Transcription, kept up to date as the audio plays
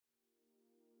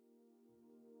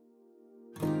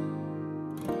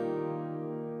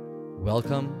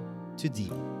Welcome to Deep,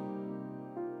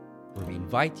 where we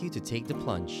invite you to take the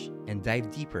plunge and dive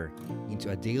deeper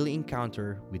into a daily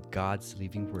encounter with God's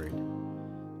living Word.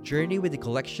 Journey with a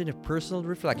collection of personal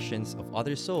reflections of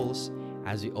other souls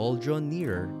as we all draw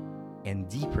nearer and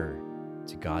deeper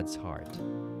to God's heart.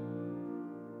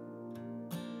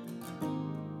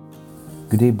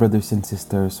 Good day, brothers and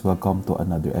sisters. Welcome to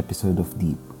another episode of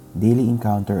Deep, Daily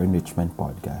Encounter Enrichment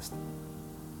Podcast.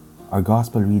 Our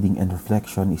gospel reading and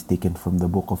reflection is taken from the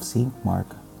book of St.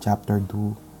 Mark, chapter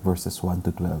 2, verses 1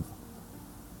 to 12.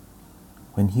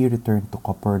 When he returned to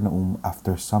Capernaum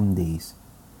after some days,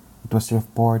 it was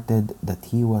reported that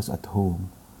he was at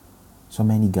home. So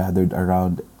many gathered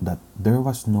around that there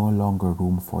was no longer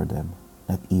room for them,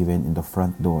 not even in the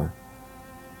front door.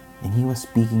 And he was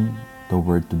speaking the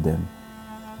word to them.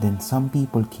 Then some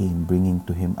people came bringing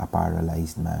to him a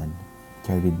paralyzed man,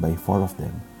 carried by 4 of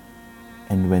them.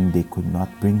 And when they could not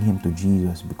bring him to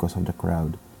Jesus because of the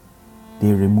crowd,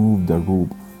 they removed the roof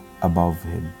above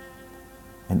him.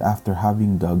 And after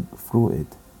having dug through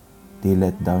it, they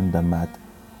let down the mat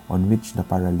on which the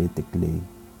paralytic lay.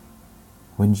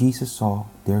 When Jesus saw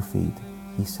their faith,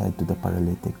 he said to the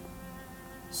paralytic,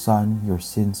 "Son, your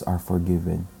sins are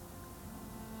forgiven."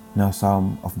 Now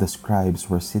some of the scribes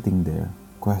were sitting there,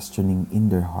 questioning in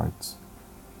their hearts,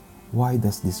 "Why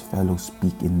does this fellow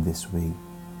speak in this way?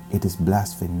 It is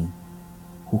blasphemy.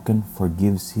 Who can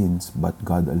forgive sins but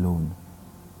God alone?"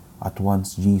 At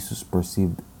once Jesus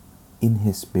perceived in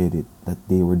his spirit that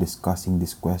they were discussing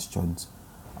these questions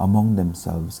among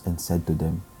themselves and said to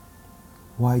them,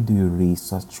 "Why do you raise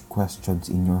such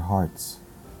questions in your hearts?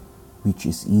 Which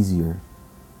is easier,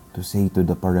 to say to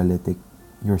the paralytic,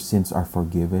 'Your sins are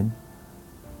forgiven,'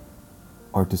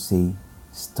 or to say,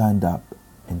 'Stand up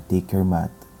and take your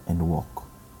mat and walk'?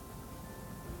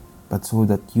 But so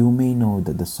that you may know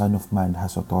that the Son of Man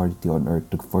has authority on earth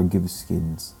to forgive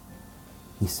sins,"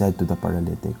 he said to the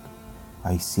paralytic,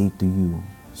 "I say to you,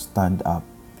 stand up,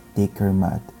 take your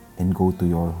mat, and go to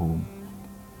your home."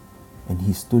 And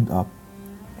he stood up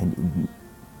and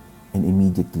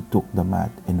immediately took the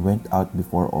mat and went out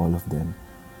before all of them,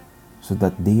 so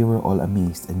that they were all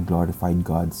amazed and glorified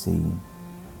God, saying,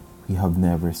 "We have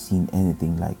never seen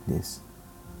anything like this."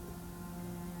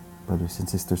 Brothers and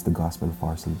sisters, the gospel of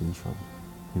our salvation.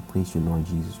 We praise you, Lord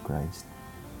Jesus Christ.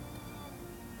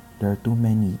 There are too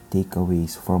many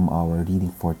takeaways from our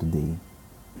reading for today,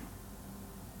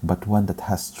 but one that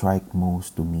has struck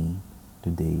most to me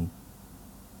today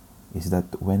is that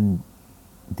when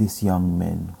this young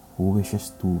man who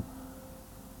wishes to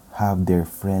have their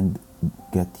friend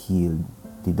get healed,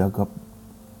 they dug up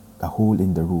a hole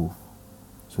in the roof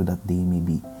so that they may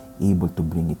be able to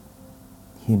bring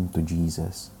him to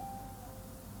Jesus.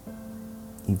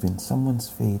 Even someone's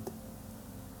faith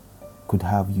could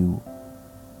have you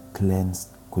cleansed,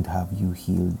 could have you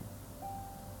healed.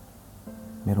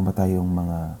 Meron ba tayong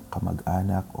mga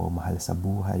kamag-anak o mahal sa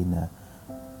buhay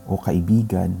o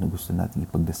kaibigan na gusto nating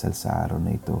ipagdasal sa araw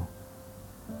na ito?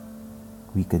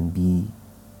 We can be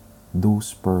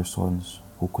those persons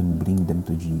who can bring them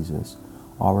to Jesus.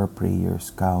 Our prayers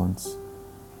counts,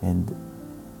 and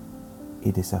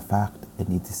it is a fact and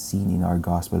it is seen in our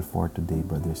gospel for today,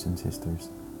 brothers and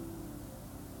sisters,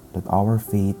 that our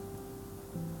faith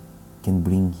can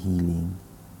bring healing,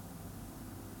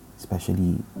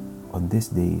 especially on these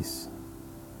days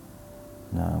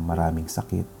na maraming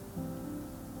sakit,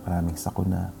 maraming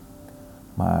sakuna,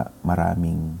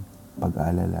 maraming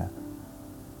pag-aalala.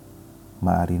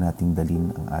 Maaari nating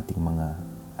dalhin ang ating mga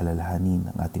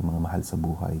alalahanin, ang ating mga mahal sa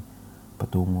buhay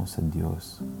patungo sa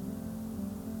Diyos.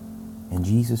 And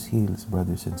Jesus heals,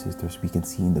 brothers and sisters. We can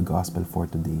see in the gospel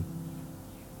for today,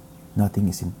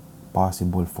 nothing is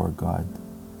impossible for God.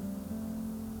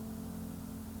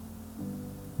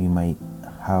 We might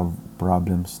have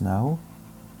problems now,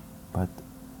 but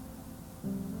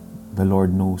the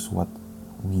Lord knows what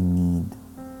we need,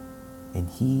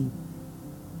 and He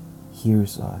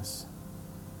hears us.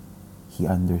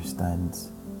 He understands.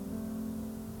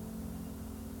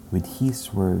 With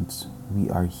His words, we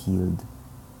are healed.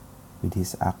 With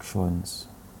His actions,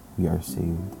 we are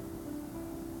saved.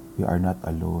 We are not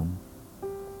alone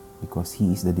because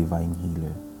He is the divine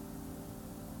healer.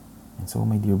 And so,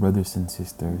 my dear brothers and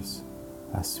sisters,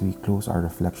 as we close our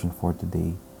reflection for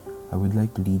today, I would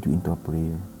like to lead you into a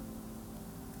prayer.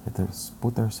 Let us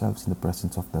put ourselves in the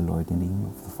presence of the Lord in the name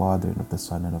of the Father, and of the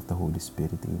Son, and of the Holy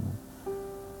Spirit. Amen.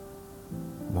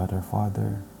 Lord our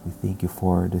Father, we thank you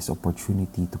for this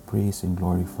opportunity to praise and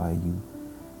glorify you.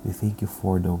 We thank you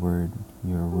for the word.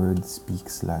 Your word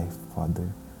speaks life, Father.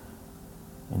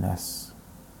 And as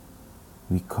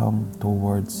We come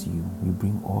towards you. We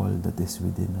bring all that is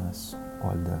within us,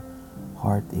 all the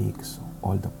heartaches,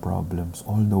 all the problems,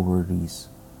 all the worries,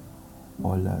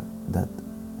 all that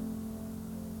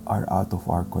are out of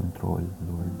our control,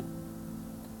 Lord.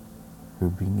 We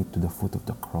bring it to the foot of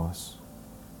the cross.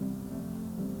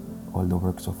 All the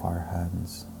works of our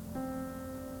hands.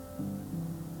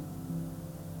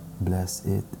 Bless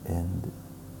it and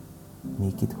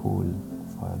make it whole,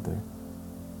 Father.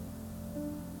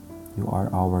 You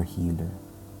are our healer.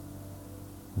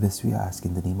 This we ask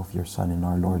in the name of your Son and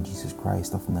our Lord Jesus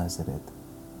Christ of Nazareth,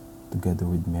 together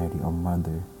with Mary, our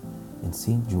Mother, and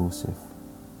Saint Joseph,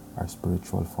 our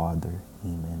spiritual Father.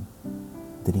 Amen.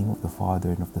 In the name of the Father,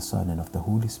 and of the Son, and of the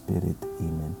Holy Spirit.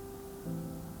 Amen.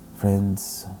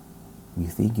 Friends, we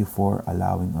thank you for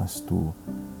allowing us to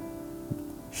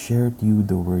share to you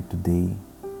the word today.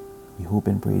 We hope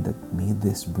and pray that may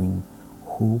this bring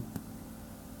hope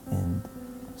and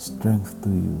strength to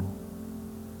you.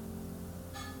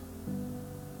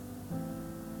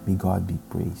 May God be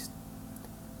praised.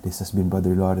 This has been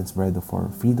Brother Lawrence Bredo for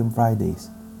Freedom Fridays.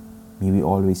 May we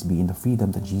always be in the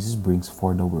freedom that Jesus brings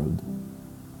for the world.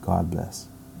 God bless.